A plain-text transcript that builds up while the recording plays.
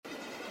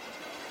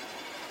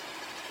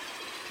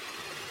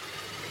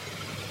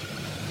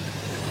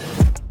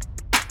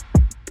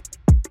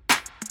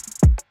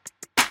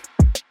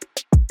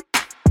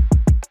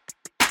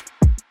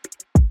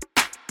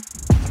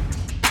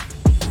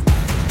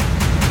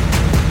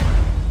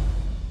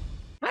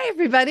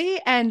everybody,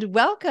 and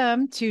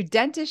welcome to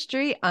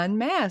Dentistry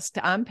Unmasked.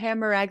 I'm Pam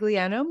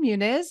Maragliano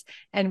Muniz,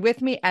 and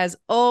with me, as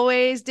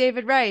always,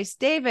 David Rice.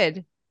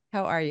 David,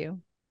 how are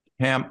you?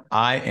 Pam,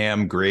 I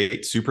am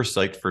great. Super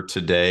psyched for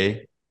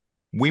today.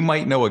 We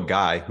might know a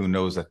guy who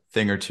knows a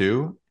thing or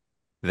two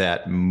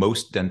that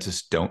most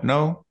dentists don't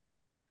know.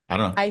 I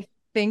don't know. I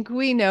think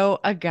we know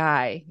a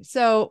guy.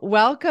 So,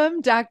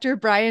 welcome, Dr.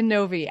 Brian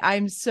Novy.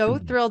 I'm so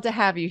thrilled to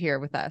have you here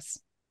with us.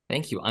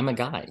 Thank you. I'm a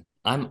guy.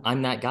 I'm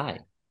that guy.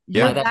 Am I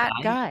You're Yeah. that that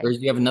guy? guy. Or do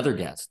you have another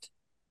guest?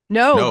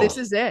 No, this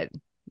No, is it.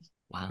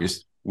 Wow.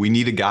 we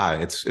need a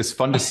guy. It's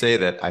fun to say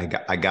that I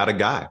got a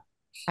guy.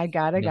 I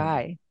got a Yeah.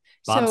 guy.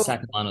 Bob So,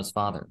 Sacamano's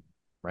father,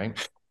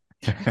 right?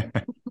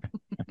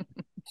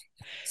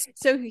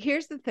 So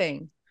here's the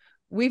thing.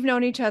 We've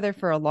known each other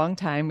for a long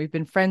time. We've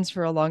been friends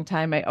for a long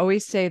time. I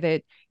always say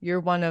that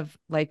you're one of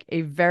like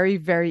a very,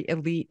 very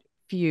elite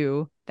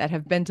few that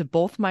have been to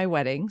both my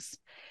weddings.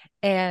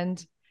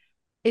 And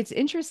it's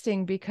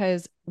interesting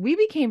because we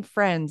became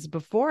friends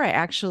before I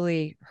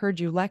actually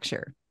heard you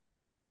lecture.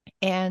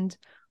 And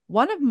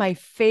one of my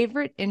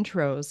favorite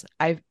intros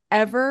I've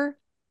ever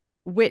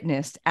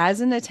witnessed as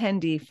an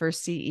attendee for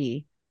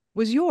CE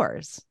was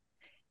yours.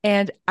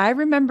 And I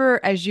remember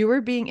as you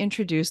were being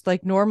introduced,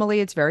 like normally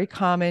it's very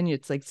common.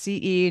 It's like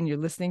CE and you're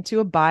listening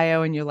to a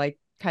bio and you're like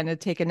kind of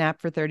take a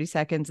nap for 30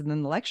 seconds and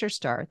then the lecture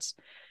starts.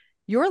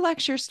 Your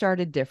lecture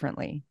started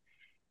differently.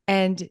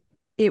 And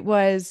it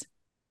was,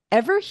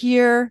 ever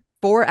hear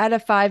 4 out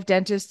of 5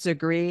 dentists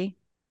agree?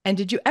 And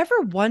did you ever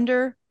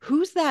wonder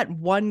who's that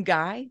one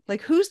guy?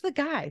 Like, who's the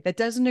guy that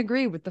doesn't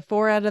agree with the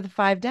 4 out of the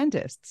 5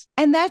 dentists?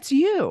 And that's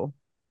you.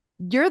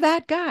 You're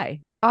that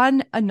guy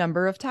on a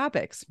number of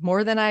topics,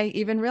 more than I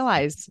even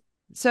realized.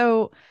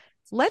 So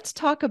let's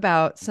talk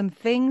about some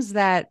things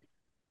that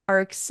are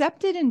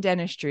accepted in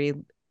dentistry,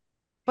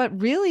 but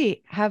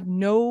really have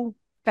no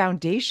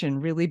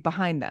foundation really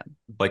behind them.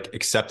 Like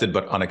accepted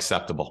but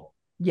unacceptable.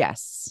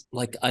 Yes.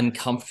 Like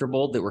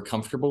uncomfortable that we're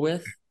comfortable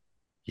with.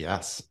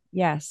 Yes.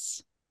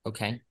 Yes.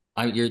 Okay.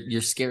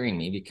 You're scaring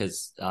me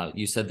because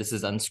you said this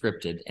is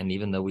unscripted, and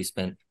even though we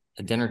spent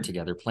a dinner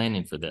together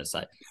planning for this,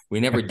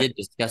 we never did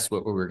discuss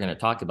what we were going to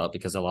talk about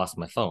because I lost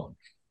my phone.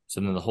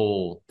 So then that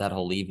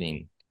whole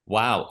evening.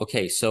 Wow.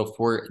 Okay. So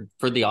for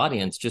the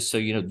audience, just so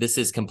you know, this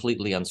is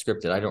completely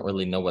unscripted. I don't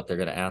really know what they're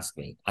going to ask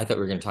me. I thought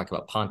we were going to talk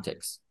about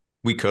Pontics.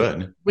 We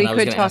could. We And I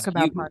was could going to talk ask you,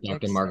 about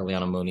Dr. politics.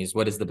 Margoliano Moniz,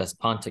 what is the best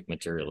Pontic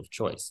material of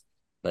choice?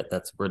 But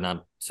we're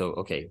not, so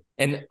okay.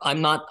 And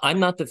I'm not I've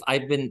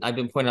been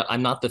pointing out,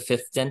 I'm not the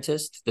fifth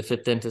dentist. The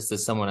fifth dentist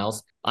is someone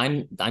else.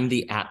 I'm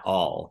the at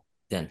all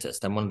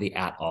dentist. I'm one of the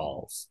at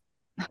alls.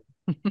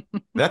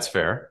 That's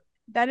fair.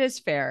 That is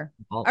fair.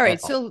 All, All right,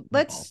 at all. so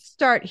let's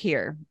start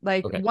here.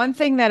 Like Okay. one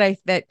thing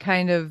that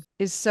kind of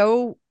is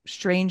so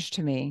strange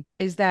to me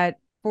is that,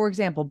 for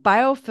example,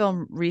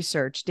 biofilm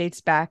research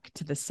dates back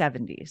to the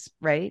 70s,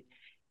 right?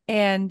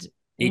 And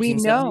we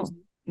know,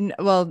 1870s?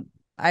 well,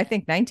 I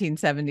think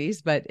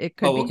 1970s, but it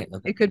could Oh, be okay.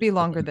 it could be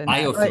longer than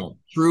that. But Biofilm,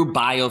 true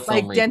biofilm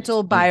like research. dental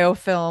When you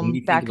biofilm,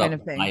 think that kind about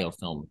of thing.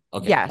 biofilm,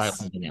 okay, Yes.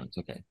 biofilm dynamics,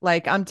 okay.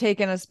 Like I'm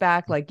taking us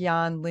back, like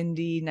Jan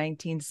Lindy,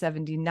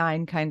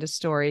 1979 kind of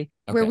story,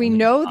 where Okay, we I'm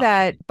gonna know stop.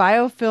 that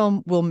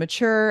biofilm will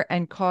mature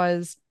and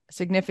cause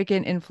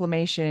significant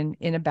inflammation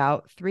in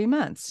about 3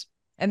 months.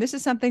 And this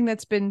is something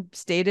that's been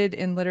stated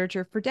in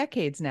literature for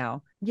decades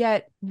now.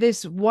 Yet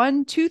this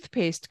one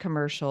toothpaste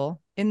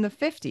commercial in the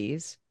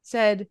 50s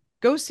said,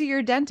 go see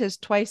your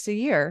dentist twice a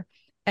year.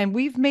 And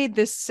we've made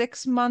this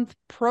 6-month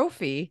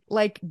prophy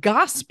like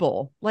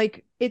gospel,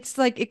 like it's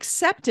like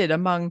accepted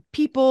among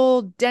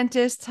people,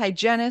 dentists,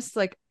 hygienists,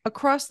 like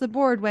across the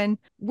board, when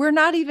we're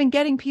not even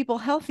getting people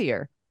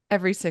healthier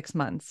every 6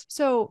 months.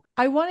 So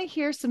I want to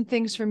hear some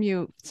things from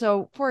you.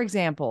 So, for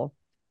example,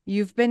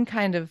 you've been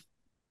kind of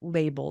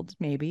labeled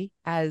maybe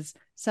as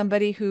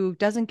somebody who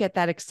doesn't get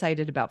that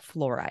excited about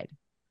fluoride.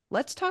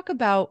 Let's talk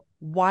about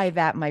why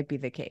that might be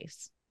the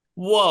case.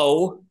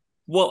 Whoa.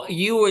 Well,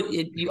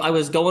 I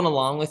was going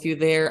along with you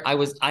there. I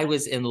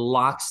was in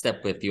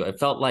lockstep with you. I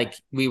felt like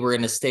we were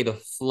in a state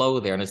of flow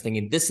there. And I was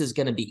thinking, this is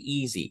going to be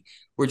easy.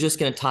 We're just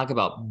going to talk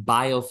about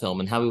biofilm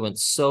and how we went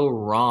so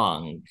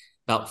wrong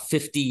about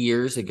 50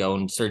 years ago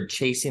and started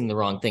chasing the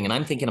wrong thing. And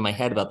I'm thinking in my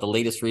head about the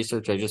latest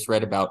research I just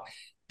read about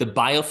the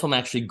biofilm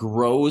actually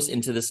grows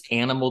into this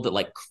animal that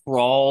like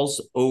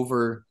crawls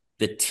over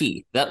the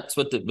teeth. That's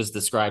what was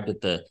described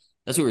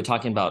that's what we were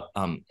talking about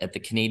at the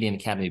Canadian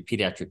Academy of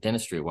Pediatric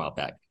Dentistry a while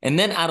back. And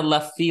then out of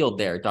left field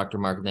there, Dr.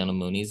 Margoliano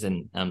Muniz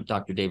and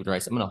Dr. David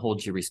Rice, I'm going to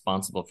hold you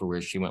responsible for where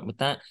she went with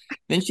that.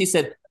 Then she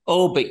said,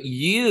 oh, but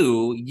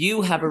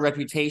you have a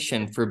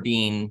reputation for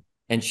being,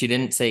 and she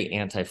didn't say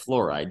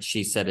anti-fluoride.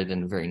 She said it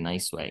in a very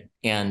nice way.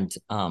 And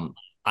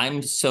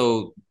I'm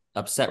so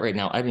upset right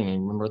now. I don't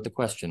even remember what the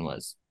question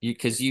was.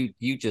 Because you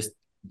just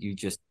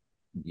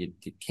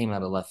came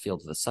out of left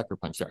field with a sucker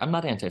punch there. I'm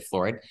not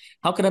anti-fluoride.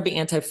 How can I be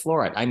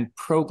anti-fluoride? I'm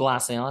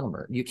pro-glass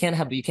ionomer. You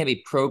can't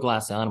be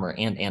pro-glass ionomer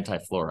and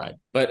anti-fluoride.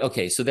 But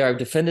okay, so there I've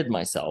defended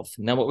myself.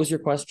 Now, what was your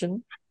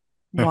question?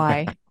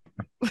 Why?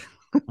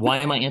 Why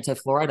am I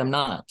anti-fluoride? I'm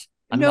not.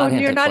 I'm No,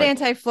 not you're not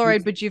anti-fluoride.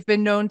 anti-fluoride, but you've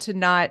been known to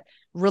not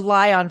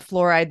rely on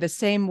fluoride the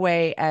same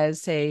way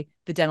as, say,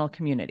 the dental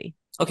community.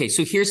 Okay,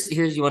 so here's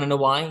you want to know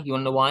why? You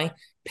want to know why?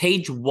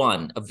 Page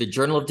 1 of the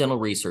Journal of Dental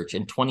Research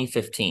in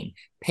 2015.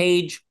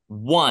 Page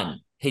one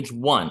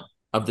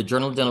of the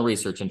Journal of Dental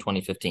Research in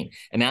 2015.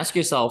 And ask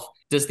yourself,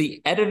 does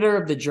the editor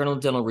of the Journal of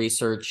Dental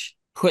Research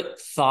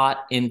put thought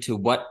into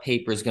what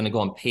paper is going to go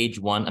on page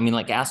 1? I mean,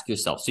 like, ask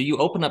yourself. So you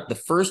open up the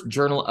first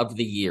journal of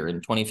the year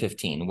in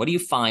 2015. What do you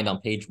find on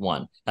page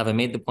 1? Have I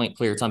made the point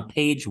clear? It's on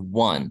page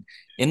 1.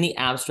 In the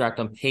abstract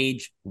on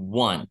page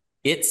 1,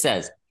 it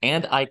says,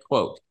 and I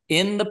quote,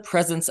 "In the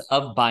presence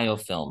of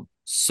biofilm,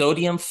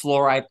 sodium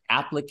fluoride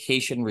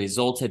application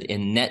resulted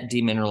in net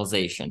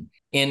demineralization.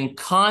 In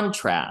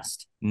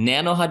contrast,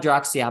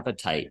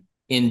 nanohydroxyapatite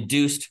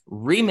induced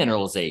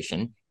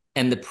remineralization,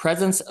 and the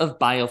presence of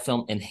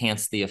biofilm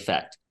enhanced the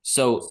effect."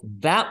 So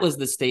that was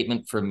the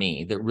statement for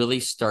me that really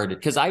started,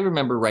 because I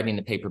remember writing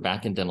a paper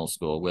back in dental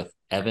school with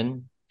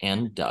Evan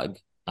and Doug.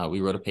 We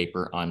wrote a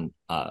paper on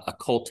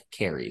occult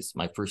caries,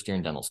 my first year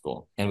in dental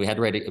school. And we had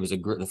to write it. It was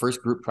the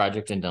first group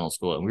project in dental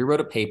school. And we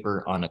wrote a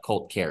paper on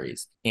occult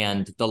caries.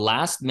 And the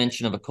last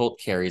mention of occult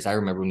caries, I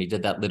remember when we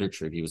did that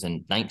literature review, was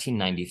in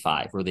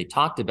 1995, where they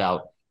talked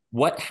about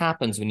what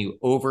happens when you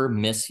over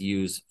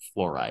misuse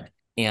fluoride.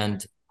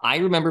 And I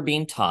remember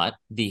being taught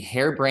the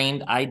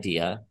harebrained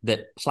idea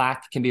that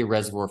plaque can be a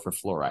reservoir for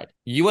fluoride.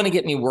 You want to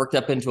get me worked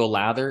up into a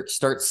lather,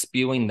 start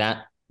spewing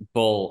that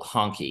bull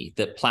honky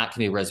that plaque can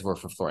be a reservoir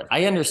for fluoride.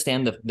 I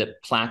understand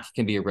that plaque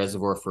can be a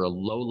reservoir for a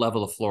low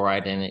level of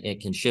fluoride, and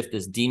it can shift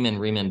this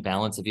Riemann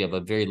balance if you have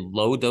a very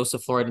low dose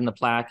of fluoride in the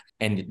plaque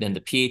and then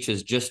the pH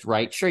is just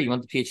right. Sure, you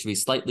want the pH to be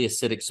slightly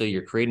acidic so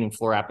you're creating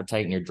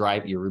fluorapatite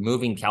and you're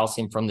removing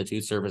calcium from the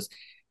tooth surface,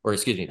 or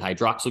excuse me, the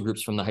hydroxyl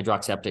groups from the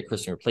hydroxyapatite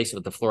crystal, replace it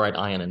with the fluoride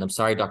ion. And I'm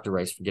sorry, Dr.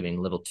 Rice, for getting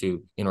a little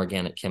too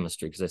inorganic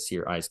chemistry, because I see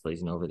your eyes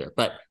glazing over there.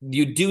 But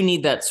you do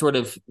need that sort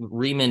of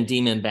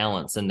Riemann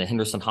balance and the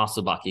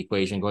Henderson-Hasselbalch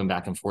equation going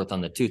back and forth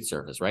on the tooth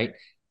surface, right,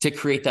 to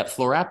create that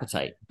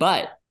fluorapatite.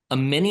 But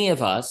many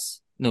of us,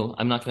 no,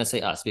 I'm not going to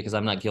say us because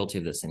I'm not guilty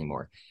of this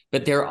anymore,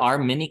 but there are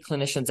many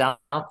clinicians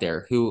out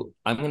there who,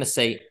 I'm going to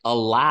say,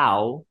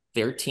 allow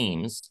their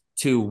teams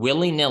to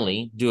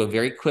willy-nilly do a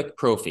very quick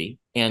prophy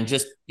and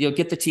just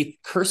get the teeth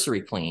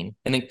cursory clean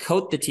and then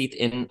coat the teeth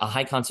in a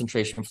high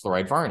concentration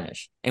fluoride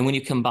varnish. And when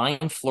you combine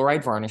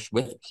fluoride varnish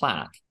with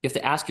plaque, you have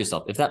to ask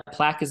yourself, if that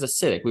plaque is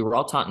acidic, we were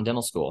all taught in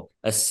dental school,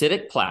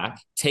 acidic plaque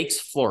takes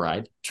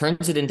fluoride,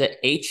 turns it into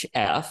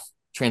HF,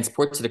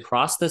 transports it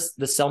across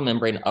the cell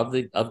membrane of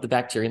the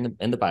bacteria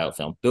in the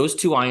biofilm. Those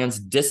two ions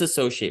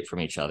disassociate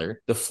from each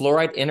other. The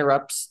fluoride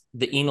interrupts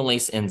the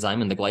enolase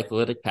enzyme in the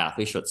glycolytic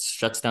pathway, so it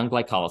shuts down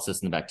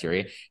glycolysis in the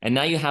bacteria. And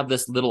now you have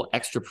this little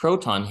extra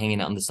proton hanging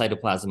out in the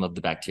cytoplasm of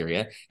the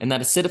bacteria, and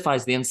that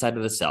acidifies the inside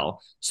of the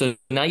cell. So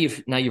now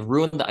you've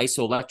ruined the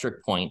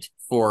isoelectric point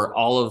for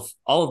all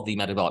of the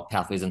metabolic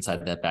pathways inside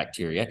of that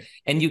bacteria,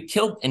 and you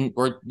kill,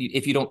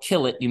 if you don't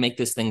kill it, you make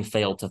this thing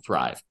fail to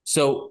thrive.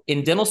 So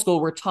in dental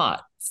school, we're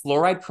taught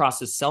fluoride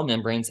crosses cell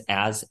membranes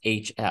as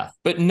HF,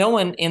 but no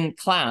one in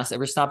class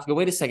ever stopped to go,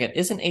 wait a second,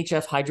 isn't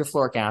HF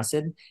hydrofluoric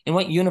acid? In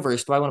what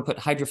universe do I want to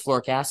put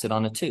hydrofluoric acid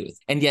on a tooth?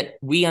 And yet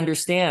we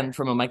understand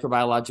from a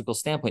microbiological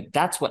standpoint,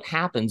 that's what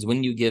happens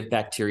when you give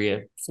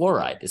bacteria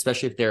fluoride,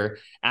 especially if they're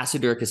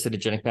acidic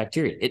acidogenic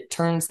bacteria. It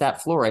turns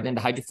that fluoride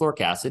into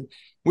hydrofluoric acid,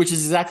 which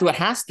is exactly what it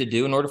has to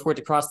do in order for it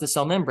to cross the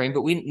cell membrane.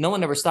 But no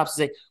one ever stops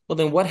to say, well,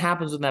 then what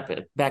happens when that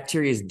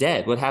bacteria is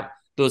dead? What happens?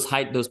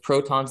 Those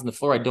protons and the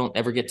fluoride don't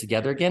ever get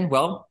together again.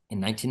 Well, in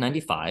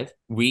 1995,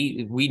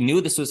 we knew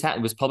this was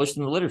happening. It was published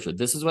in the literature.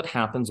 This is what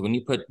happens when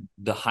you put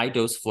the high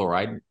dose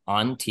fluoride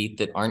on teeth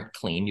that aren't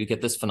clean. You get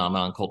this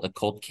phenomenon called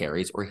occult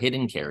caries or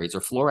hidden caries or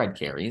fluoride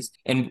caries.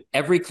 And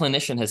every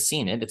clinician has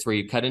seen it. It's where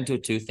you cut into a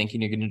tooth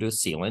thinking you're going to do a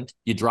sealant.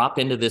 You drop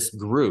into this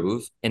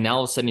groove, and now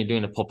all of a sudden you're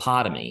doing a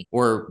pulpotomy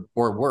or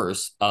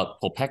worse, a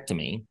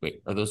pulpectomy.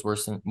 Wait, are those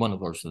worse than one of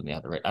worse than the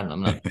other? Right? I don't know.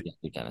 I'm not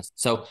a dentist.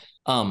 So,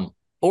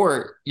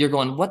 or you're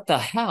going, what the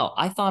hell?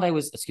 I thought I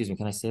was, excuse me,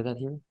 can I say that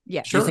here?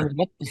 Yeah. Sure. Thinking,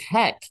 what the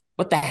heck?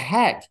 What the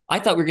heck? I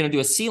thought we were going to do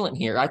a sealant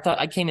here. I thought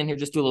I came in here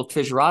just do a little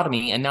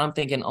fissurotomy. And now I'm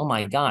thinking, oh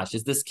my gosh,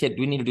 is this kid,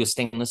 do we need to do a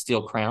stainless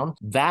steel crown?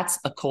 That's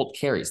occult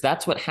caries.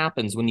 That's what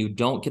happens when you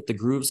don't get the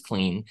grooves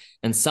clean.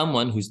 And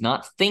someone who's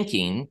not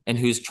thinking and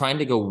who's trying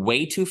to go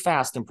way too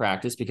fast in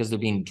practice because they're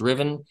being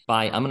driven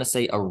by, I'm going to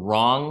say, a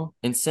wrong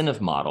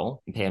incentive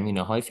model. And Pam, you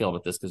know how I feel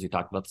about this because we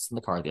talked about this in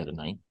the car the other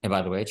night. And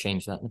by the way, I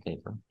changed that in the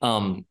paper.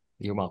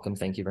 You're welcome.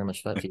 Thank you very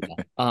much for that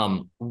feedback.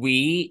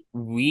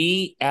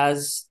 We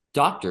as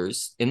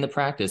doctors in the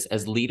practice,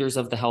 as leaders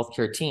of the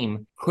healthcare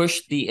team,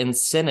 push the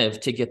incentive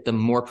to get the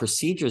more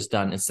procedures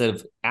done instead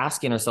of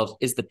asking ourselves,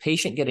 is the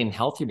patient getting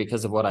healthier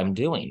because of what I'm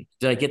doing?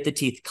 Did I get the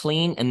teeth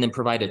clean and then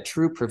provide a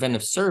true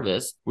preventive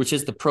service, which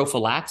is the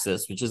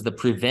prophylaxis, which is the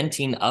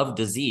preventing of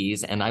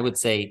disease? And I would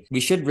say we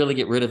should really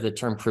get rid of the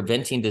term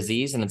preventing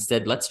disease, and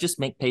instead let's just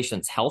make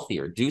patients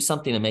healthier, do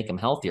something to make them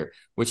healthier,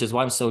 which is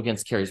why I'm so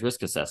against caries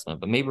risk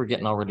assessment. But maybe we're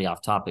getting already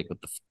off topic with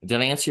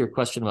did I answer your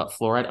question about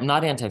fluoride? I'm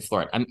not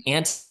anti-fluoride. I'm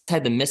anti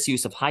the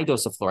misuse of high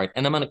dose of fluoride.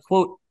 And I'm going to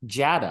quote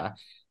JADA.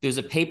 There's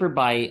a paper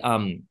by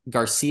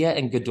Garcia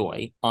and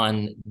Godoy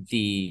on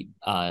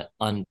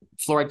on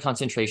fluoride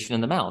concentration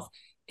in the mouth.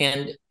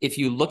 And if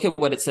you look at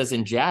what it says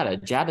in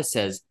JADA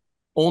says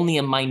only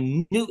a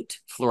minute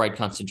fluoride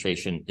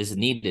concentration is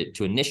needed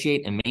to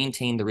initiate and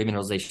maintain the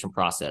remineralization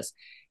process.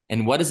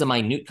 And what is a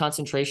minute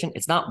concentration?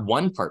 It's not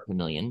 1 part per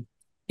million.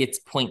 It's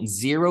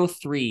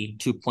 0.03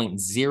 to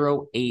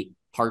 0.08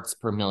 parts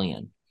per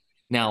million.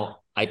 Now,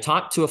 I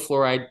talked to a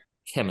fluoride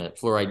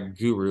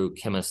guru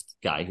chemist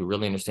guy who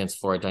really understands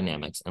fluoride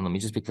dynamics. And let me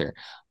just be clear,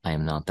 I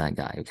am not that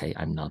guy, okay?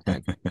 I'm not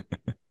that guy.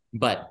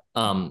 But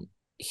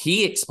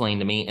he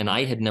explained to me, and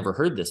I had never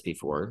heard this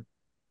before,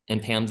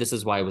 and Pam, this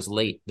is why I was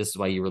late. This is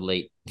why you were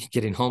late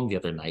getting home the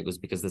other night, was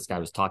because this guy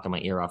was talking my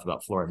ear off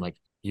about fluoride. I'm like,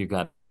 you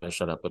got to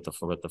shut up with the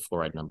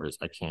fluoride numbers.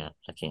 I can't.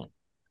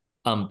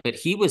 But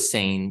he was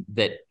saying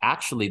that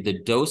actually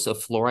the dose of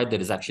fluoride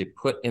that is actually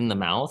put in the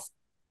mouth,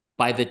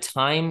 by the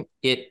time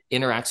it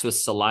interacts with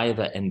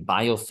saliva and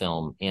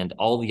biofilm and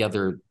all the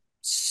other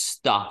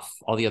stuff,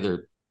 all the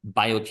other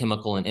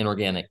biochemical and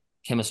inorganic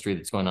chemistry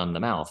that's going on in the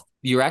mouth,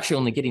 you're actually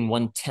only getting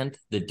 1/10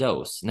 the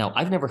dose. Now,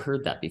 I've never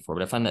heard that before,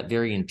 but I find that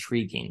very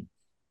intriguing,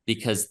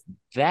 because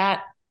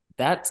that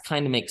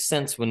kind of makes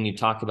sense when you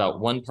talk about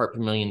 1 part per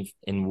million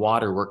in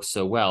water works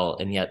so well,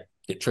 and yet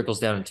it trickles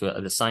down into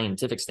the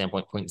scientific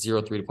standpoint,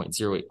 0.03 to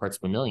 0.08 parts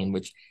per million,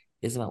 which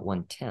is about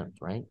 1/10,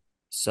 right?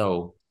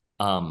 So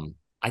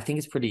I think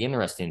it's pretty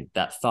interesting,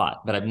 that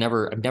thought, but I've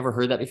never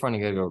heard that before,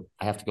 and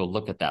I have to go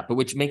look at that. But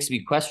which makes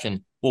me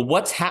question, well,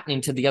 what's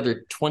happening to the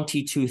other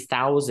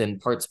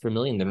 22,000 parts per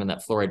million that are in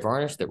that fluoride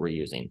varnish that we're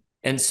using?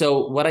 And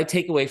so what I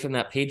take away from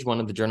that page 1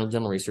 of the Journal of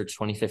Dental Research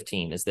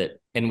 2015 is that,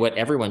 and what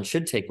everyone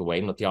should take away,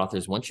 and what the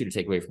authors want you to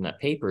take away from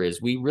that paper,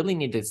 is we really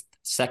need to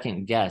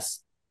second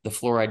guess the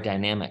fluoride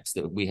dynamics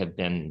that we have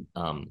been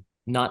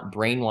not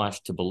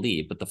brainwashed to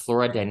believe, but the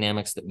fluoride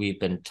dynamics that we've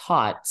been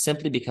taught,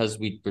 simply because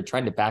we're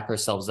trying to back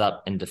ourselves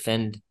up and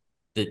defend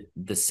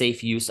the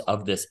safe use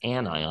of this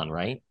anion,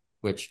 right?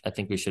 Which I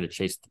think we should have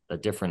chased a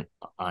different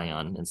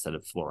ion instead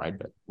of fluoride,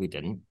 but we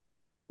didn't.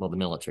 Well, the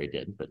military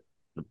did, but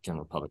the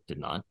general public did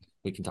not.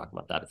 We can talk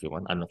about that if you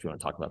want. I don't know if you want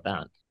to talk about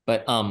that.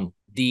 But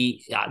the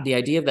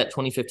idea of that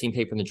 2015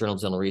 paper in the Journal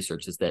of Dental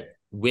Research is that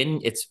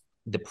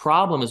the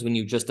problem is when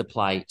you just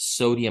apply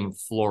sodium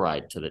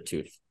fluoride to the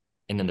tooth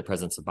and in the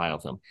presence of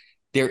biofilm.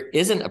 There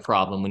isn't a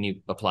problem when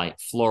you apply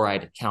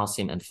fluoride,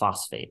 calcium, and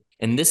phosphate.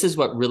 And this is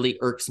what really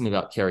irks me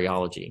about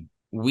karyology.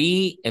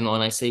 And when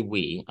I say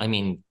we, I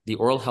mean the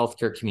oral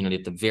healthcare community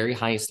at the very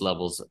highest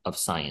levels of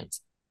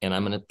science, and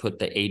I'm going to put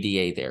the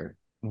ADA there.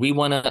 We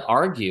want to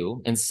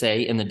argue and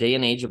say, in the day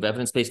and age of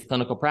evidence-based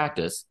clinical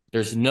practice,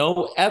 there's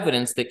no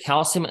evidence that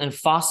calcium and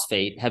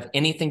phosphate have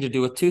anything to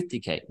do with tooth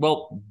decay.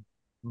 Well,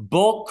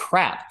 bull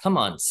crap. Come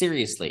on,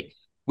 seriously.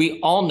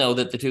 We all know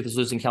that the tooth is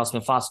losing calcium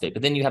and phosphate,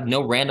 but then you have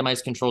no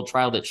randomized controlled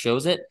trial that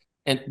shows it.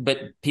 But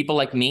people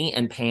like me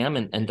and Pam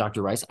and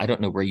Dr. Rice, I don't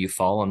know where you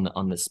fall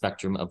on the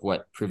spectrum of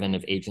what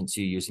preventive agents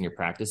you use in your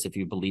practice, if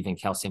you believe in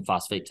calcium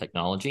phosphate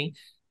technology.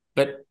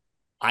 But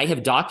I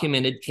have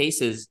documented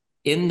cases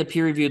in the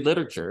peer-reviewed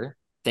literature,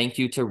 thank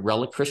you to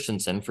Rella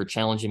Christensen for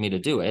challenging me to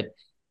do it,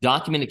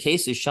 documented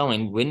cases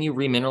showing when you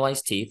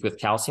remineralize teeth with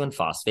calcium and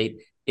phosphate,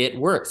 it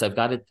works. I've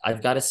got a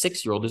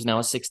 6-year-old who's now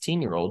a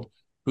 16-year-old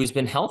who's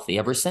been healthy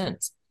ever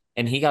since.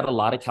 And he got a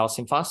lot of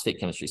calcium phosphate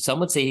chemistry. Some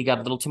would say he got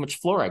a little too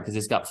much fluoride because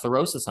he's got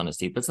fluorosis on his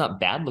teeth, but it's not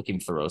bad looking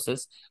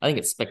fluorosis. I think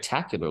it's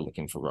spectacular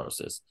looking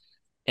fluorosis.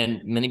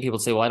 And many people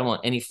say, well, I don't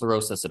want any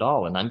fluorosis at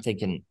all. And I'm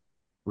thinking,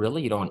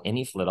 really? You don't want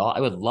any fluoride at all? I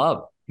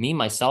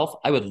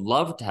would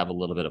love to have a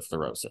little bit of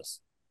fluorosis.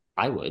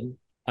 I would.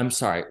 I'm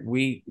sorry.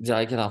 Did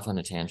I get off on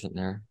a tangent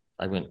there?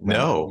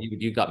 No.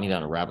 You got me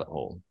down a rabbit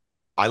hole.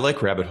 I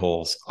like rabbit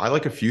holes. I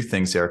like a few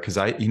things there because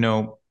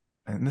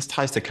and this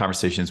ties to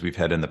conversations we've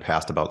had in the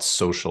past about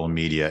social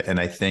media.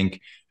 And I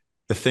think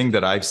the thing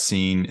that I've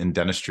seen in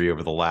dentistry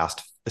over the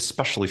last,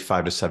 especially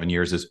 5 to 7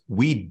 years, is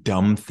we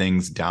dumb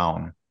things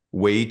down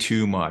way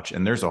too much.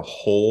 And there's a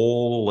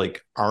whole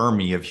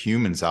army of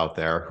humans out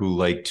there who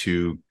like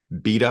to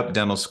beat up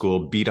dental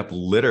school, beat up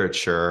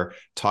literature,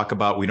 talk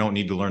about we don't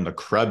need to learn the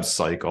Krebs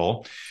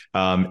cycle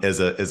as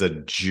a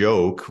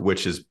joke,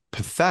 which is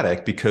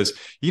pathetic because,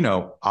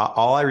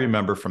 all I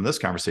remember from this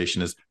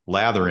conversation is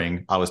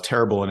lathering. I was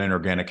terrible in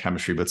inorganic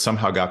chemistry, but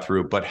somehow got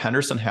through. But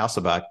Henderson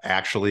Hasselbeck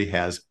actually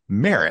has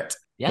merit.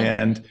 Yeah.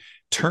 And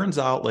turns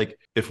out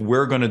if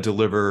we're going to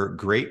deliver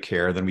great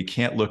care, then we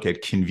can't look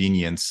at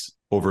convenience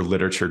over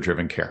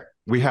literature-driven care.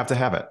 We have to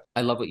have it.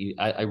 I love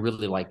I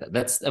really like that.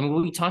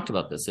 We talked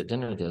about this at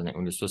dinner the other night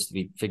when we were supposed to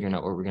be figuring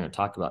out what we're going to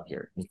talk about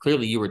here. And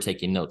clearly you were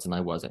taking notes and I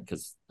wasn't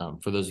because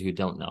for those of you who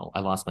don't know, I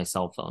lost my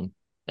cell phone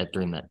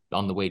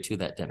on the way to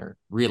that dinner,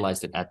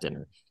 realized it at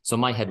dinner. So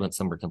my head went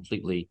somewhere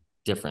completely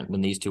different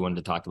when these two wanted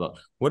to talk about,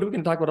 what are we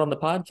going to talk about on the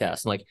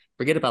podcast? I'm like,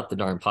 forget about the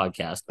darn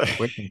podcast.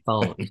 Where's the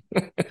phone?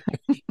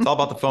 It's all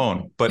about the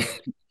phone. But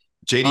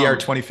JDR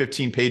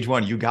 2015, page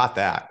 1, you got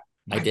that.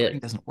 I My brain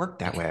did. doesn't work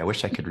that way. I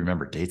wish I could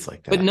remember dates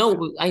like But that.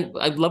 no, I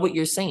love what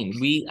you're saying.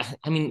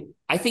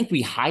 I think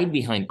we hide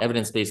behind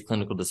evidence-based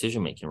clinical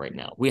decision-making right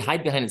now. We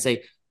hide behind and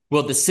say,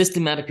 well, the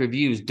systematic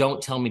reviews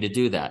don't tell me to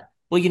do that.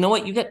 Well, you know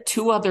what? You got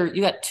two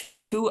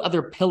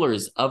other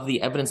pillars of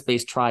the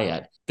evidence-based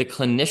triad: the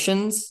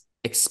clinician's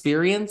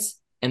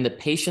experience and the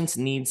patient's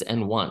needs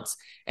and wants.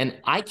 And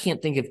I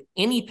can't think of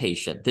any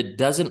patient that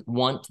doesn't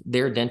want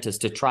their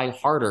dentist to try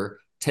harder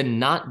to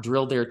not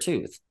drill their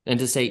tooth and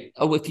to say,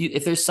 oh,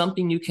 if there's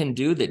something you can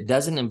do that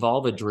doesn't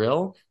involve a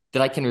drill,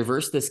 that I can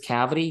reverse this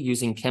cavity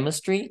using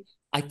chemistry,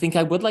 I think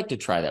I would like to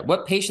try that.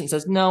 What patient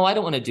says, no, I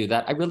don't want to do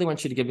that. I really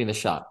want you to give me the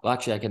shot. Well,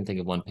 actually, I can think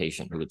of one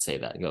patient who would say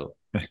that. I go,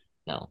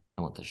 no,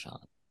 I want the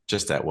shot.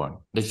 Just that one.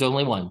 There's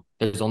only one.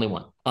 There's only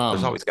one.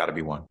 There's always got to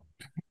be one.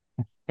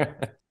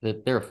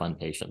 They're a fun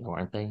patient, though,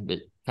 aren't they? But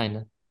kind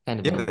of.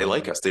 Yeah, they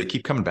like us. They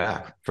keep coming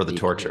back for the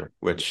torture,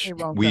 which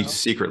we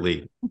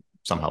secretly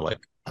somehow like.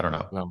 I don't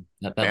know. Well,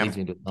 that leads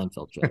me to a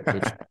Seinfeld joke,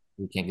 which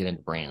we can't get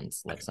into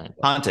brands like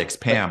Seinfeld.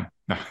 Context, Pam.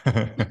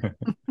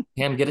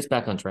 Pam, get us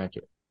back on track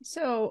here.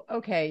 So,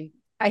 okay.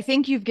 I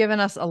think you've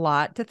given us a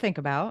lot to think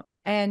about.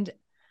 And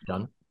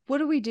done. What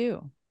do we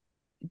do?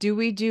 Do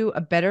we do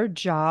a better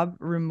job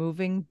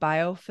removing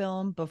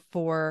biofilm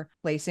before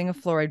placing a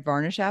fluoride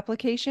varnish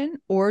application?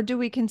 Or do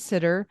we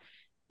consider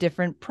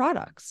different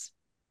products?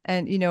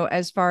 And,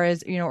 as far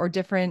as, or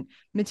different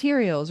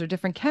materials or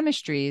different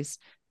chemistries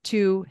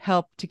to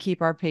help to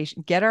keep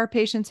get our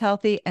patients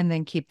healthy and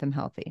then keep them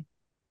healthy?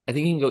 I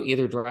think you can go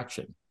either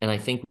direction. And I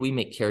think we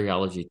make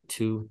cardiology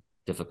too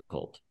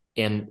difficult.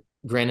 And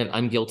granted,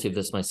 I'm guilty of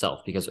this myself,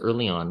 because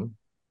early on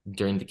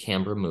during the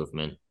Canberra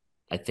movement,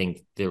 I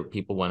think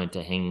people wanted to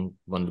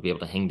be able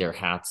to hang their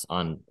hats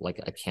on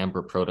like a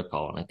Canberra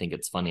protocol. And I think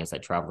it's funny, as I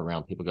travel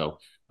around, people go,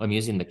 I'm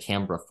using the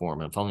Canberra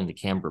form. I'm following the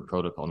Canberra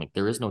protocol. I'm like,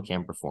 there is no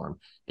Canberra form.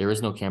 There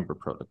is no Canberra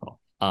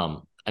protocol.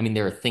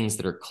 There are things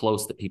that are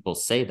close that people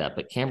say that,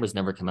 but Canberra's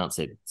never come out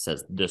and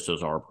says, this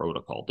is our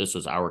protocol. This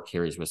is our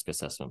caries risk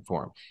assessment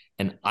form.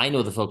 And I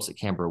know the folks at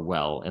Canberra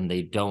well, and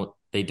they don't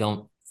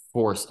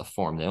force a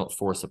form. They don't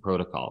force a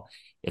protocol.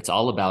 It's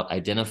all about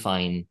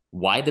identifying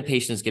why the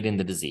patient is getting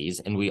the disease.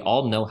 And we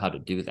all know how to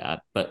do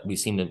that, but we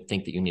seem to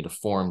think that you need a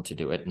form to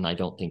do it. And I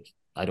don't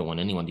want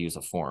anyone to use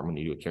a form when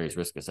you do a caries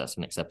risk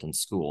assessment, except in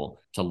school,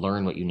 to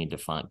learn what you need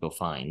to go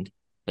find.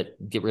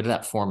 But get rid of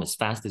that form as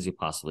fast as you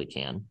possibly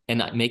can,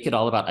 and make it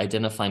all about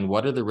identifying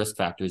what are the risk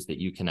factors that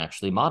you can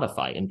actually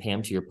modify. And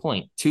Pam, to your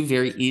point, two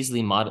very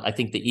easily I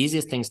think the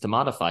easiest things to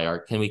modify are,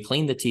 can we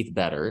clean the teeth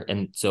better?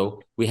 And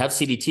so we have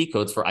CDT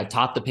codes for, I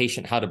taught the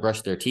patient how to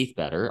brush their teeth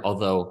better,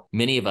 although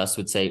many of us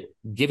would say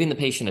giving the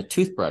patient a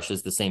toothbrush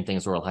is the same thing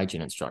as oral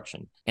hygiene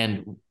instruction.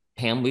 And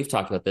Pam, we've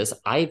talked about this.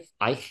 I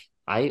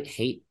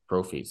hate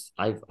prophies.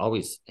 I've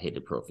always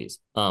hated prophies.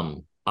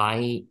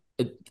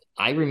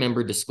 I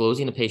remember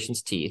disclosing a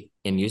patient's teeth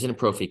and using a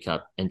prophy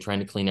cup and trying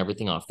to clean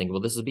everything off, thinking, well,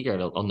 this is bigger.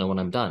 I'll know when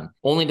I'm done.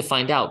 Only to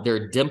find out there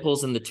are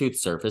dimples in the tooth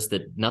surface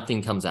that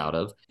nothing comes out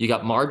of. You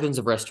got margins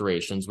of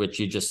restorations, which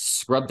you just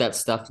scrubbed that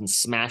stuff and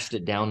smashed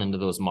it down into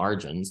those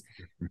margins,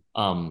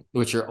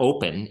 which are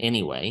open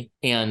anyway.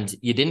 And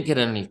you didn't get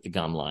underneath the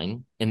gum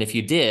line. And if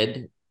you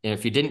didn't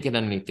get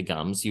underneath the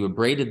gums, you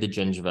abraded the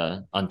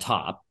gingiva on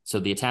top. So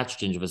the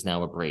attached gingiva is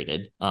now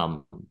abraded.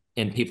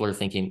 And people are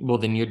thinking, well,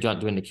 then you're not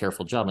doing a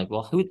careful job. I'm like,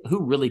 well,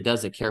 who really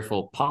does a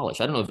careful polish?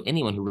 I don't know of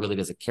anyone who really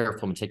does a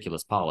careful,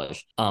 meticulous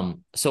polish.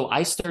 So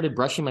I started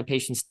brushing my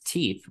patient's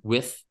teeth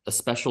with a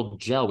special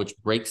gel, which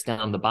breaks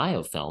down the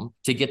biofilm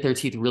to get their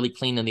teeth really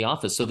clean in the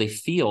office. So they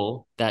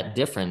feel that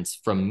difference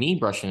from me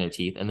brushing their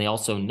teeth. And they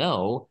also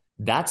know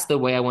that's the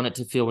way I want it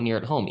to feel when you're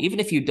at home.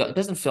 Even if it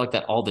doesn't feel like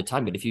that all the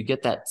time, but if you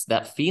get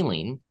that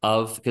feeling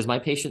of, because my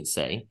patients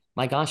say,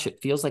 my gosh, it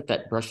feels like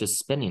that brush is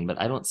spinning, but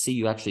I don't see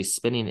you actually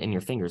spinning in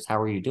your fingers. How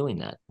are you doing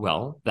that?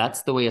 Well,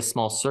 that's the way a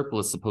small circle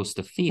is supposed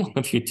to feel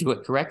if you do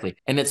it correctly.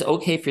 And it's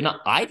okay if you're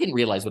not. I didn't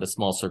realize what a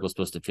small circle is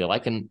supposed to feel.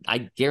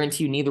 I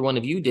guarantee you neither one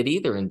of you did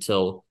either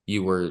until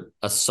you were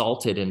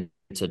assaulted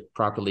into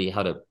properly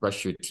how to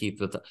brush your teeth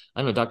with,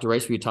 I don't know, Dr.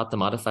 Rice, were you taught the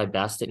modified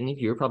Bass technique?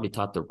 You were probably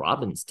taught the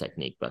Robbins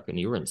technique back when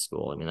you were in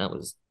school. I mean, that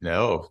was.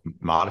 No,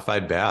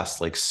 modified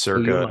Bass, like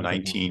circa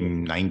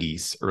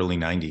 1990s, early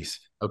 90s.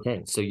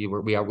 Okay, so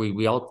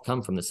we all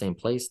come from the same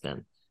place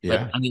then.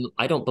 Yeah. But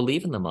I don't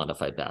believe in the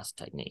modified Bass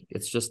technique.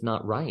 It's just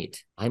not right.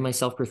 I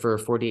myself prefer a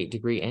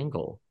 48-degree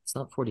angle. It's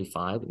not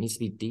 45. It needs to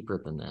be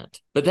deeper than that.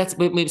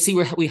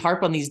 But we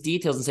harp on these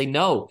details and say,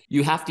 no,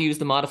 you have to use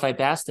the modified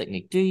Bass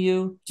technique. Do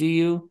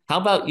you? How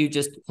about you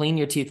just clean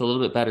your teeth a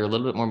little bit better, a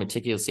little bit more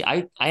meticulously?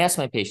 I ask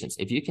my patients,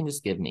 if you can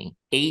just give me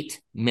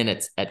 8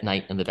 minutes at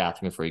night in the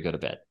bathroom before you go to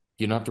bed,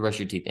 you don't have to brush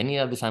your teeth any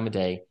other time of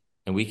day,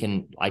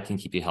 and I can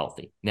keep you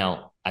healthy.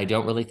 Now, I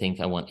don't really think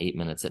I want 8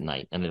 minutes at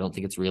night, and I don't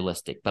think it's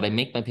realistic, but I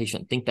make my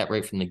patient think that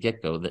right from the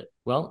get-go that,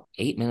 well,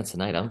 8 minutes a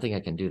night, I don't think I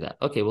can do that.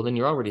 Okay, well, then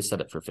you're already set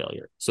up for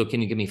failure. So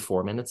can you give me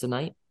 4 minutes a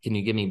night? Can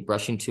you give me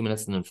brushing 2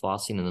 minutes and then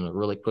flossing and then a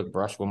really quick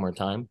brush one more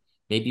time?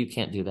 Maybe you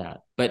can't do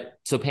that. But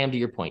so Pam, to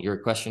your point, your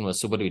question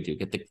was, so what do we do?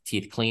 Get the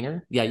teeth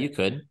cleaner? Yeah, you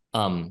could.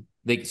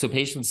 So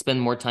patients spend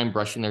more time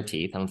brushing their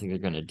teeth. I don't think they're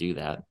going to do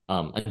that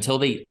until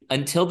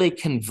they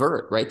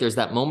convert, right? There's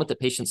that moment that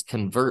patients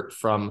convert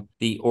from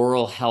the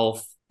oral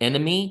health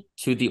enemy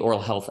to the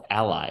oral health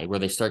ally, where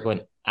they start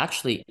going,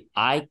 actually,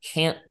 I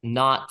can't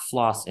not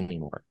floss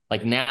anymore.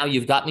 Like now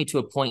you've got me to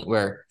a point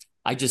where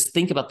I just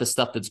think about the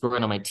stuff that's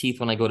growing on my teeth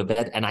when I go to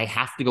bed, and I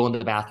have to go into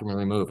the bathroom and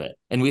remove it.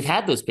 And we've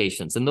had those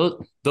patients, and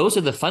those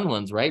are the fun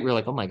ones, right? We're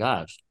like, oh my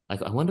gosh,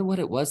 like I wonder what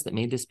it was that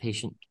made this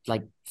patient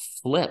like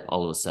flip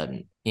all of a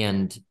sudden.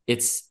 And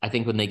it's, I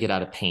think, when they get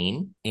out of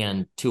pain,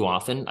 and too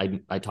often,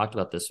 I talked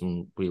about this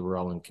when we were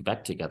all in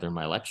Quebec together in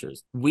my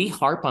lectures. We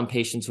harp on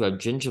patients who have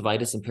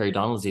gingivitis and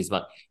periodontal disease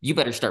about, you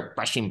better start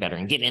brushing better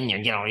and get in there,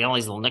 you know, all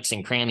these little nooks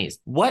and crannies.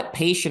 What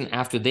patient,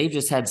 after they've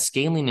just had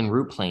scaling and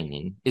root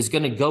planing, is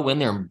going to go in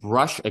there and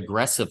brush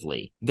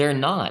aggressively? They're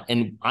not.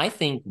 And I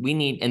think we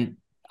need, and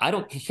I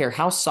don't care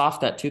how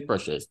soft that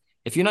toothbrush is,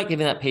 if you're not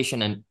giving that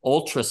patient an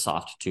ultra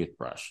soft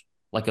toothbrush,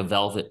 like a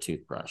velvet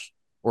toothbrush,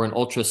 or an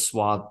ultra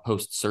suave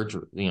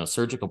post-surgery,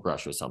 surgical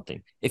brush or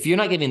something. If you're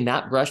not giving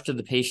that brush to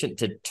the patient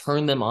to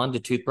turn them on to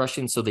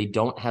toothbrushing so they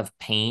don't have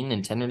pain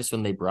and tenderness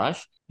when they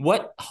brush,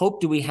 what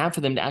hope do we have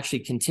for them to actually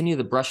continue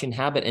the brushing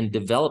habit and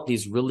develop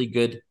these really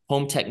good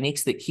home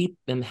techniques that keep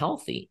them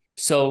healthy?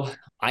 So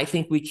I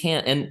think we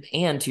can,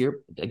 and to your,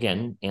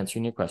 again,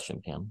 answering your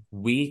question, Pam,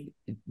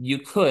 you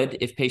could,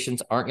 if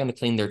patients aren't going to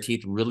clean their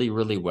teeth really,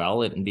 really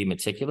well and be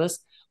meticulous,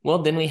 well,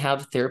 then we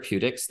have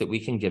therapeutics that we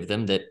can give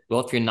them that,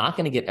 well, if you're not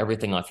going to get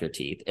everything off your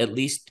teeth, at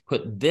least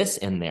put this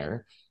in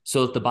there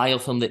so that the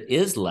biofilm that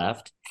is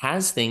left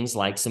has things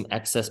like some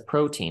excess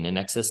protein and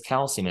excess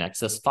calcium and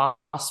excess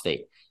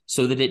phosphate,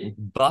 so that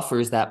it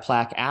buffers that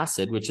plaque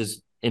acid, which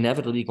is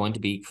inevitably going to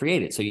be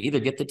created. So you either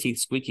get the teeth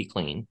squeaky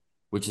clean,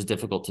 which is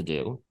difficult to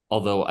do.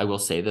 Although I will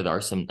say that there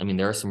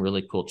are some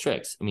really cool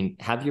tricks. I mean,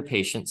 have your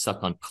patient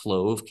suck on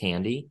clove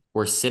candy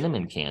or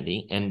cinnamon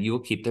candy, and you will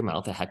keep their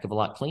mouth a heck of a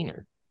lot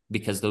cleaner,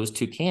 because those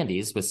two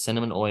candies with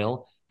cinnamon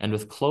oil and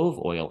with clove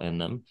oil in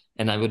them,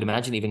 and I would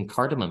imagine even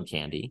cardamom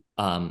candy,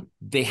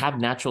 they have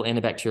natural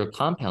antibacterial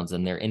compounds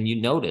in there. And you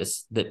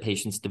notice that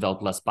patients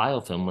develop less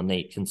biofilm when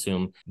they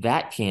consume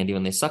that candy,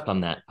 when they suck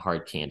on that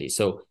hard candy.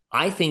 So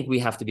I think we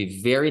have to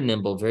be very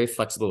nimble, very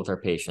flexible with our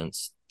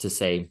patients to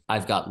say,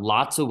 I've got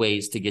lots of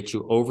ways to get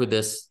you over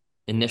this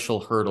initial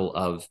hurdle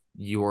of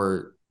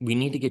we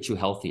need to get you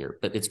healthier,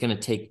 but it's going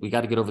to take, we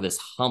got to get over this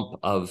hump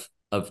of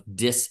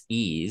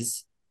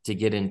dis-ease to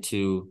get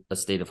into a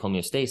state of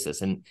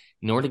homeostasis. And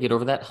in order to get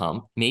over that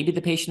hump, maybe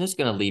the patient is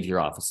going to leave your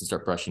office and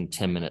start brushing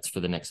 10 minutes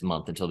for the next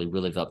month until they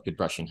really develop good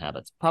brushing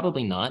habits.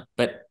 Probably not.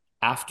 But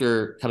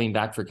after coming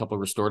back for a couple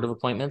of restorative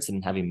appointments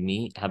and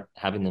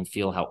having them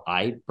feel how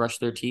I brush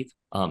their teeth,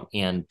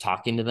 and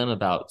talking to them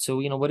about,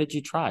 so, what did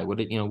you try? What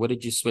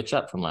did you switch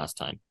up from last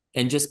time?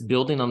 And just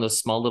building on those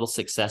small little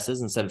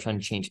successes instead of trying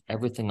to change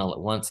everything all at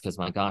once. Because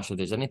my gosh, if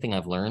there's anything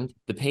I've learned,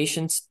 the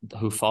patients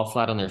who fall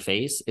flat on their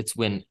face, it's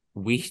when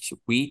we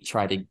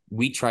try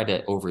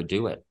to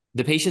overdo it.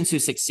 The patients who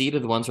succeed are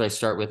the ones where I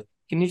start with,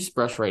 can you just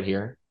brush right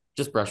here?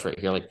 Just brush right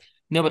here. Like,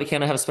 no, but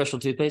can I have a special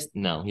toothpaste?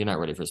 No, you're not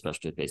ready for a special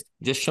toothpaste.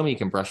 Just show me you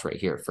can brush right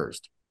here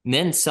first. And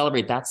then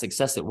celebrate that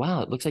success that,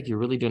 wow, it looks like you're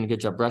really doing a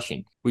good job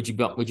brushing. Would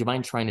you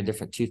mind trying a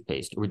different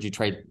toothpaste? Or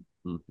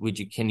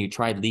can you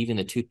try leaving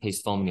the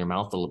toothpaste foam in your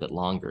mouth a little bit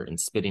longer and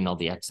spitting all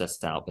the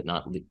excess out,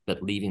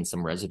 but leaving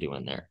some residue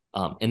in there?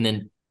 And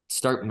then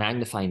start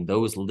magnifying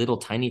those little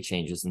tiny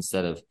changes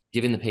instead of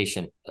giving the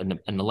patient an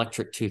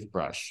electric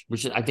toothbrush,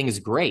 which I think is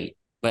great.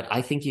 But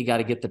I think you got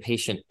to get the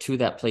patient to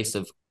that place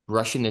of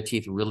brushing their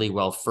teeth really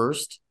well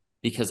first,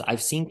 because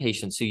I've seen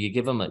patients who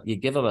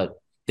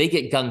they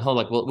get gung-ho,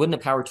 like, well, wouldn't a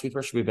power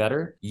toothbrush be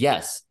better?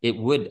 Yes, it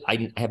would.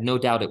 I have no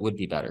doubt it would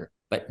be better,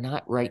 but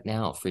not right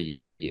now for you.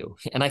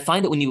 And I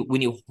find that when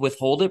you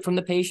withhold it from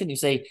the patient, you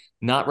say,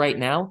 not right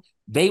now,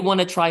 they want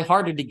to try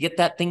harder to get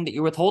that thing that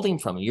you're withholding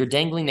from them. You're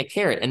dangling a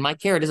carrot, and my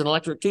carrot is an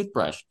electric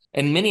toothbrush.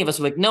 And many of us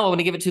are like, no, I want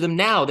to give it to them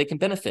now. They can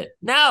benefit.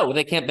 No,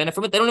 they can't benefit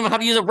from it. They don't even know how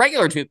to use a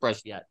regular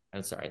toothbrush yet.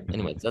 I'm sorry.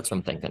 Anyways, that's what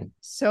I'm thinking.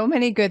 So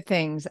many good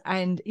things.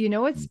 And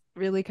what's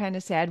really kind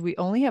of sad? We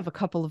only have a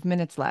couple of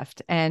minutes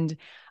left. And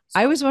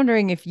I was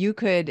wondering if you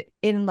could,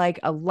 in like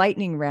a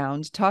lightning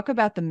round, talk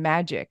about the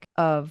magic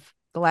of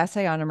glass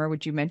ionomer,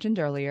 which you mentioned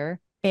earlier,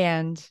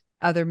 and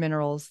other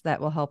minerals that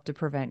will help to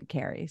prevent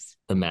caries.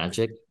 The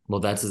magic? Well,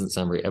 that doesn't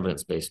sound very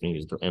evidence-based when you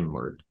use the M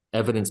word.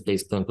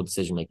 Evidence-based clinical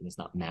decision-making is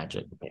not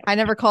magic. I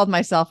never called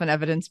myself an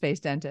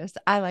evidence-based dentist.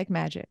 I like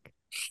magic.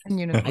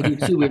 And I do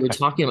too. We were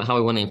talking about how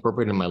I want to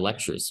incorporate it in my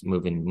lectures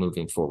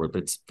moving forward,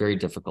 but it's very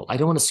difficult. I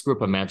don't want to screw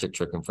up a magic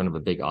trick in front of a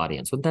big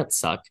audience. Wouldn't that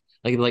suck?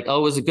 Like, oh,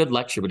 it was a good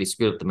lecture, but he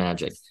screwed up the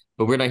magic.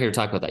 But we're not here to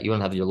talk about that. You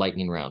want to have your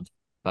lightning round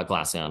about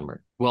glass ionomer.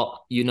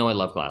 Well, I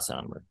love glass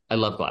ionomer. I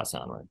love glass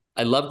ionomer.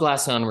 I love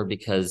glass ionomer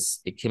because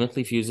it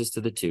chemically fuses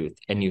to the tooth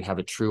and you have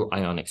a true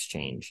ion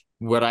exchange.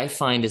 What I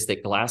find is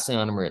that glass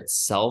ionomer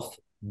itself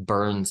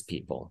burns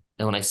people.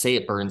 And when I say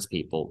it burns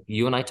people,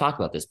 you and I talk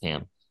about this,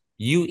 Pam.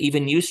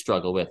 You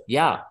struggle with,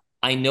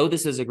 I know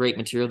this is a great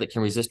material that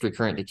can resist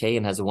recurrent decay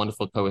and has a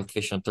wonderful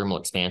coefficient of thermal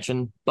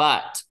expansion,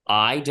 but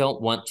I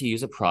don't want to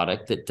use a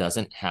product that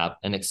doesn't have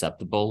an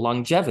acceptable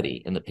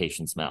longevity in the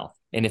patient's mouth.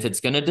 And if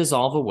it's going to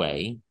dissolve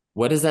away,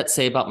 what does that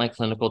say about my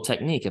clinical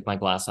technique if my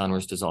glass ionomer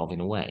is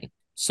dissolving away?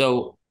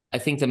 So I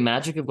think the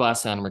magic of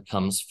glass ionomer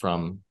comes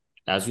from,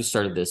 as we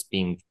started this,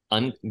 being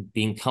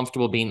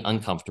comfortable being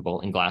uncomfortable,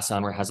 and glass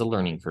ionomer has a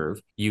learning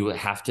curve. You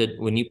have to,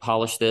 when you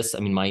polish this, I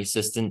mean, my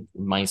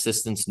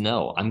assistants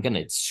know I'm going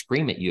to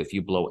scream at you if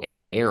you blow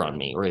air on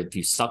me or if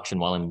you suction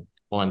while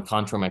I'm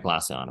contouring my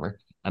glass ionomer.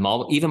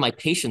 Even my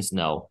patients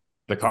know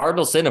the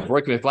cardinal sin of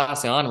working with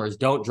glass ionomers,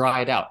 don't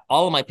dry it out.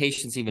 All of my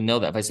patients even know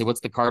that. If I say, what's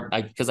the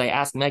because I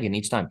ask Megan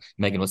each time,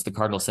 Megan, what's the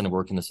cardinal sin of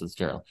working this with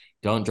sterile?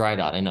 Don't dry it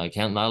out. I know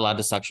not allowed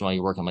to suction while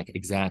you work. I'm like,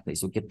 exactly.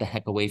 So get the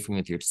heck away from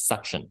me with your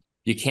suction.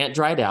 You can't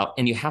dry it out,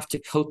 and you have to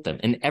coat them.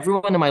 And every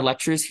one of my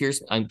lectures,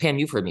 Pam,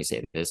 you've heard me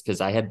say this because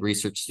I had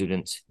research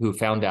students who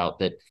found out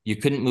that you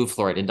couldn't move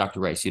fluoride. And Dr.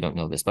 Rice, you don't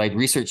know this, but I had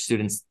research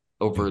students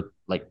over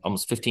like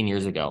almost 15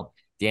 years ago,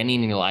 Danny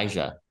and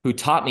Elijah, who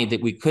taught me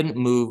that we can't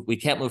move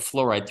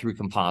fluoride through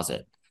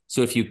composite.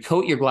 So if you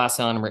coat your glass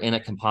ionomer in a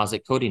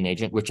composite coating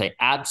agent, which I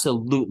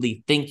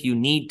absolutely think you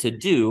need to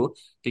do,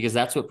 because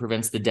that's what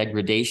prevents the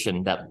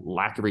degradation, that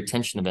lack of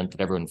retention event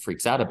that everyone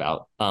freaks out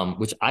about,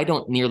 which I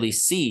don't nearly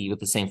see with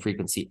the same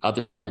frequency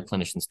other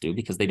clinicians do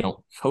because they don't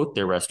coat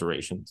their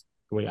restorations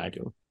the way I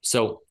do.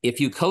 So if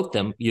you coat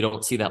them, you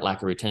don't see that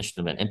lack of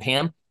retention event. And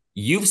Pam,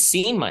 you've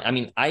seen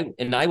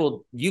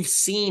you've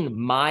seen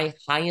my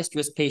highest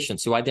risk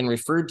patients who I then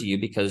referred to you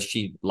because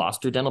she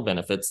lost her dental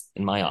benefits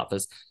in my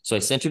office. So I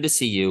sent her to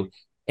see you.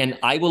 And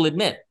I will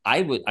admit,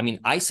 I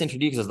sent her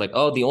to you because I was like,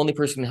 oh, the only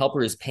person who can help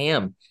her is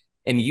Pam.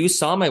 And you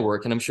saw my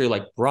work and I'm sure you're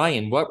like,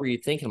 Brian, what were you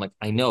thinking? I'm like,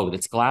 I know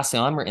it's glass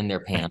ionomer in there,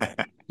 Pam.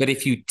 But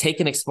if you take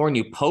an Explorer and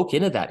you poke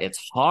into that,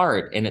 it's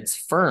hard and it's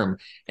firm.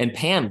 And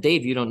Pam,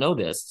 Dave, you don't know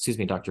this. Excuse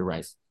me, Dr.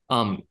 Rice.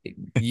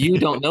 You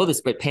don't know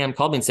this, but Pam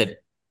called me and said,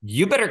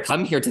 you better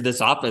come here to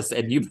this office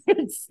and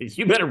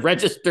you better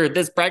register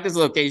this practice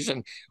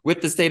location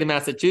with the state of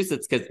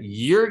Massachusetts because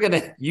you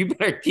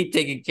better keep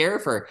taking care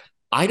of her.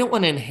 I don't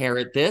want to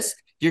inherit this.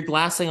 Your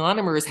glass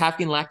ionomer is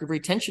having lack of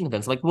retention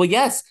events. Like, well,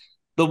 yes,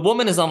 the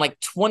woman is on like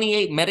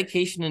 28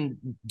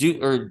 medication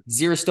or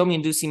xerostomia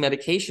inducing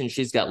medication.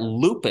 She's got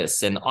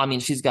lupus. And I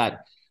mean, she's got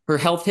her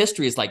health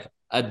history is like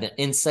an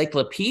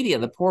encyclopedia.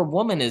 The poor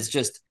woman is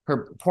just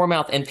her poor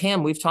mouth. And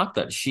Pam, we've talked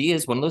about it. She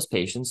is one of those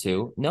patients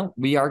who, no,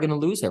 we are going to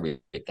lose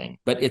everything,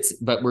 but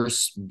we're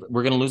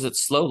going to lose it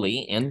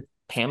slowly. And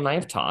Pam and I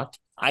have talked.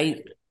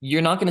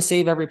 You're not going to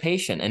save every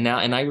patient.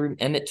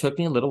 And it took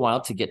me a little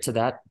while to get to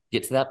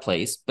that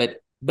place, but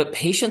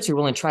patients are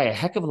willing to try a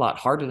heck of a lot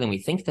harder than we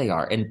think they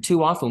are. And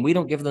too often we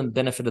don't give them the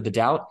benefit of the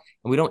doubt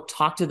and we don't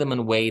talk to them in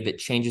a way that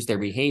changes their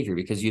behavior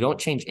because you don't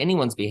change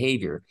anyone's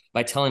behavior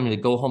by telling them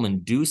to go home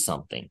and do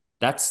something.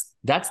 That's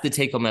the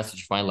take-home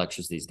message for my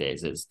lectures these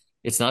days is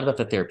it's not about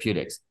the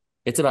therapeutics.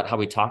 It's about how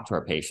we talk to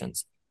our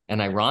patients.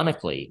 And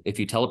ironically, if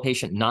you tell a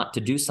patient not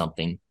to do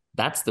something,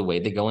 that's the way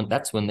they go and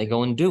that's when they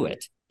go and do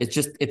it.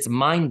 It's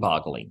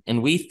mind-boggling.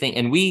 And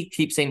we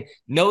keep saying,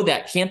 no,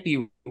 that can't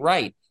be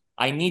right.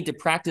 I need to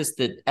practice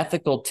the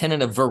ethical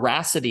tenet of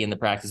veracity in the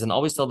practice and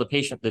always tell the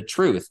patient the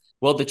truth.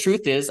 Well, the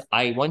truth is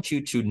I want you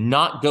to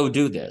not go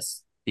do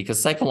this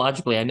because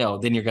psychologically I know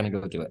then you're going to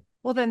go do it.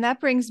 Well, then that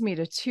brings me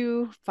to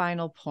two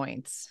final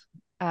points.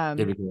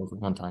 Did we go over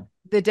one time?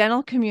 The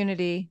dental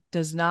community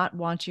does not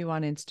want you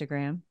on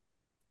Instagram.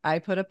 I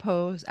put a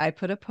post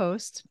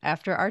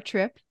after our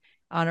trip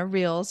on a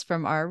Reels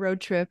from our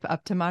road trip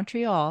up to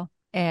Montreal,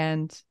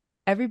 and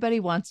everybody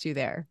wants you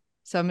there.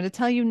 So I'm going to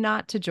tell you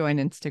not to join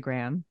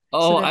Instagram.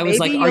 Oh, I was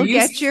like, are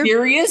you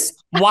serious?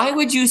 Why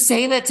would you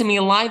say that to me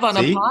live on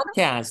a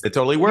podcast? It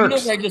totally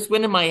works. You know, I just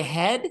went in my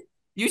head.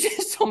 You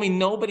just told me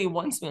nobody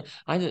wants me.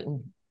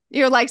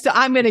 You're like, so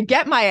I'm going to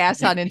get my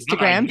ass on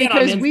Instagram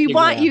because we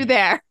want you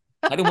there.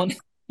 I don't want.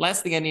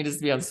 Last thing I need is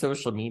to be on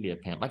social media,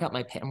 Pam.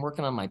 I'm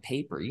working on my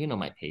paper. You know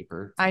my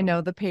paper. I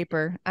know the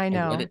paper. I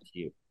know. I read it to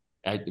you.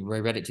 I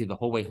read it to you the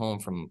whole way home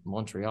from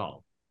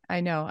Montreal.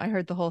 I know. I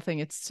heard the whole thing.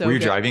 It's so. Were you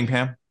driving,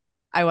 Pam?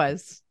 I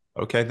was.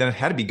 Okay, then it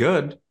had to be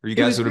good, or you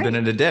guys would have been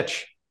in a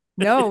ditch.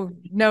 No,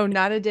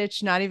 not a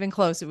ditch, not even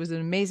close. It was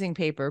an amazing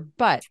paper,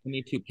 but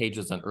 22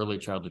 pages on early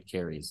childhood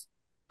caries.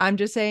 I'm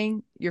just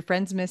saying your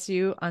friends miss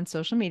you on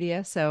social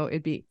media, so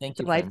it'd be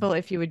delightful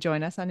if you would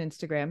join us on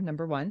Instagram,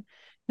 number one.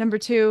 Number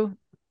two,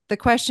 the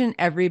question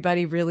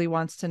everybody really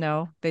wants to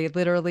know, they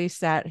literally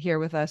sat here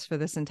with us for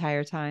this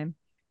entire time.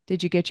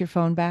 Did you get your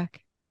phone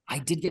back? I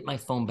did get my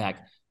phone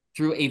back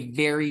through a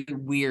very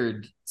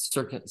weird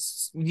circuit.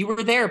 You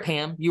were there,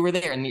 Pam. You were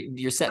there, and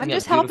you're setting me up. I'm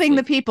just helping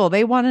the people.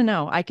 They want to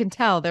know. I can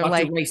tell. They're Dr.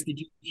 like, Rice, did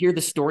you hear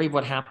the story of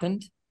what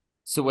happened?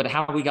 So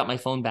how we got my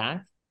phone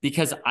back?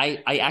 Because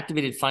I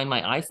activated Find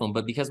My iPhone,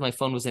 but because my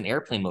phone was in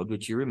airplane mode,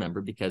 which you remember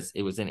because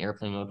it was in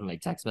airplane mode when I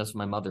text messaged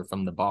my mother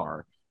from the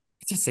bar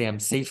to say I'm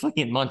safely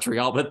in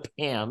Montreal with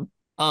Pam.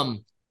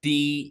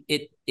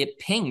 It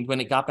pinged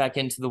when it got back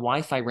into the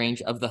Wi-Fi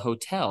range of the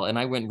hotel, and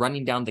I went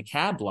running down the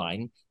cab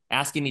line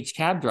asking each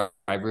cab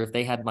driver if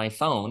they had my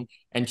phone.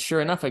 And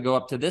sure enough, I go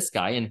up to this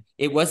guy and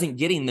it wasn't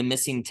getting the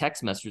missing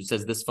text message that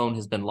says this phone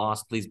has been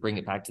lost. Please bring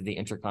it back to the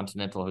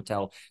Intercontinental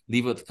Hotel.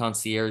 Leave it with the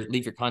concierge.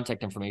 Leave your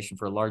contact information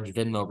for a large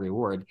Venmo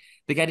reward.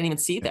 The guy didn't even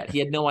see that. He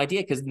had no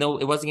idea because it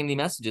wasn't getting any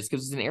messages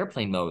because it was in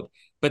airplane mode.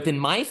 But then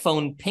my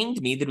phone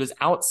pinged me that it was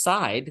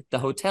outside the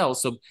hotel.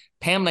 So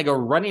Pam and I go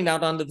running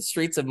out onto the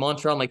streets of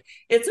Montreal. I'm like,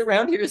 it's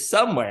around here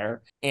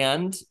somewhere.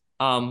 And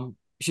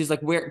she's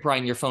like, where,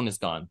 Brian, your phone is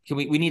gone.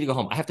 We need to go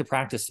home. I have to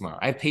practice tomorrow.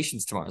 I have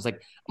patience tomorrow. I was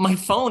like, my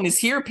phone is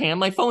here, Pam.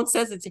 My phone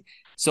says it's.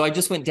 So I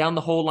just went down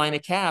the whole line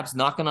of cabs,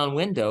 knocking on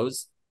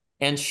windows.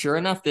 And sure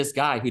enough, this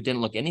guy who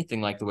didn't look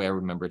anything like the way I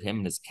remembered him,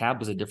 and his cab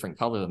was a different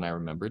color than I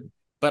remembered.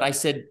 But I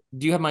said,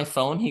 do you have my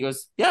phone? He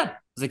goes, yeah. I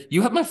was like,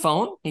 you have my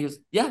phone? He goes,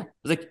 yeah. I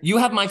was like, you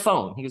have my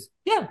phone? He goes,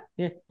 yeah.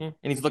 And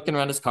he's looking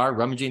around his car,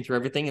 rummaging through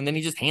everything. And then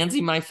he just hands me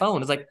my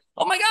phone. It's like,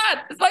 oh my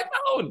God, it's my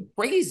phone.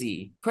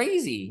 Crazy,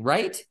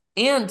 right?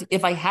 And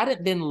if I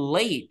hadn't been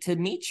late to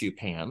meet you,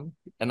 Pam,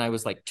 and I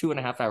was like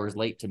 2.5 hours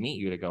late to meet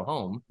you to go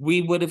home,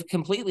 we would have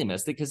completely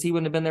missed it because he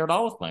wouldn't have been there at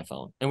all with my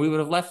phone. And we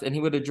would have left and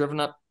he would have driven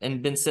up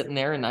and been sitting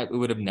there and we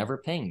would have never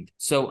pinged.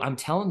 So I'm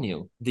telling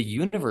you, the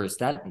universe,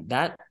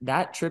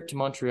 that trip to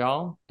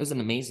Montreal, it was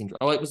an amazing trip.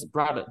 Oh, it was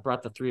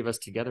brought the three of us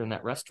together in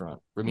that restaurant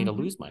for me to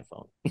lose my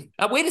phone.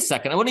 Wait a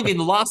second. I wouldn't have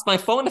even lost my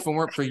phone if it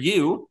weren't for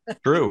you.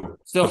 True.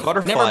 So the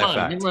butterfly never mind.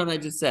 effect. Never mind what I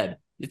just said.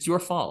 It's your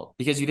fault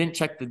because you didn't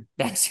check the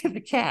backseat of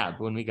the cab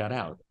when we got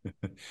out.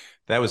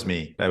 That was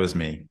me.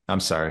 I'm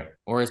sorry.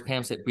 Or as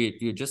Pam said,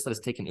 you just let us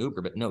take an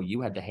Uber, but no,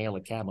 you had to hail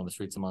a cab on the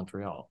streets of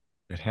Montreal.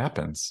 It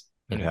happens.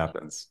 It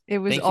happens. It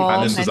was Thank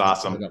all. This was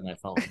awesome. I got my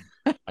phone.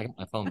 I got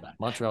my phone back.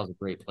 Montreal is a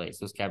great place.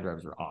 Those cab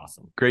drivers are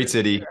awesome. Great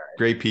city,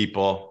 great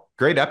people,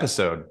 great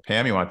episode.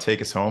 Pam, you want to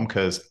take us home?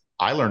 Because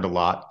I learned a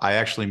lot. I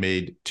actually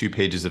made 2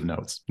 pages of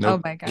notes. No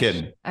oh my gosh.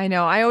 kidding. I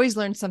know. I always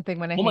learn something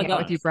when I hang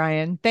out with you,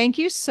 Brian. Thank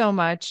you so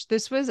much.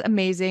 This was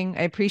amazing.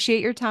 I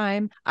appreciate your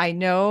time. I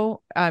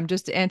know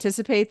just to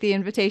anticipate the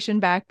invitation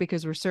back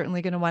because we're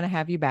certainly going to want to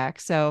have you back.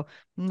 So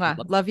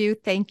love you.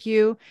 Thank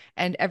you.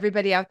 And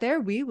everybody out there,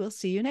 we will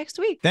see you next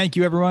week. Thank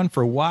you, everyone,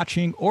 for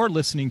watching or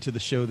listening to the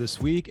show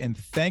this week. And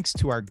thanks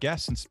to our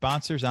guests and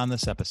sponsors on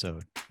this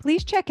episode.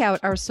 Please check out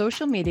our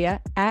social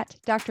media at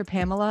Dr.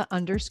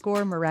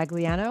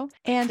 Pamela_Maragliano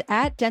and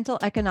at Dental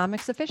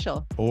Economics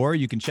Official. Or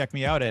you can check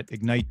me out at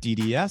Ignite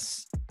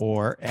DDS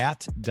or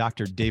at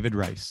Dr. David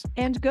Rice.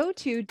 And go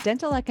to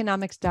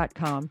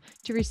dentaleconomics.com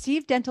to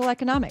receive dental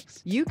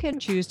economics. You can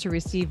choose to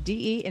receive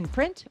DE in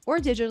print or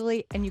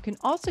digitally, and you can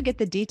also get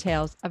the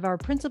details of our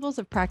Principles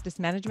of Practice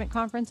Management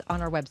conference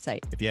on our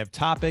website. If you have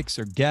topics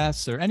or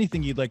guests or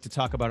anything you'd like to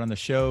talk about on the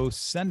show,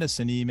 send us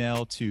an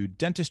email to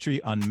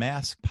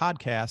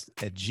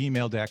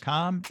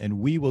dentistryunmaskedpodcast@gmail.com, and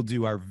we will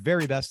do our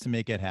very best to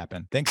make it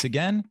happen. Thanks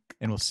again,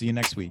 and we'll see you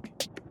next week.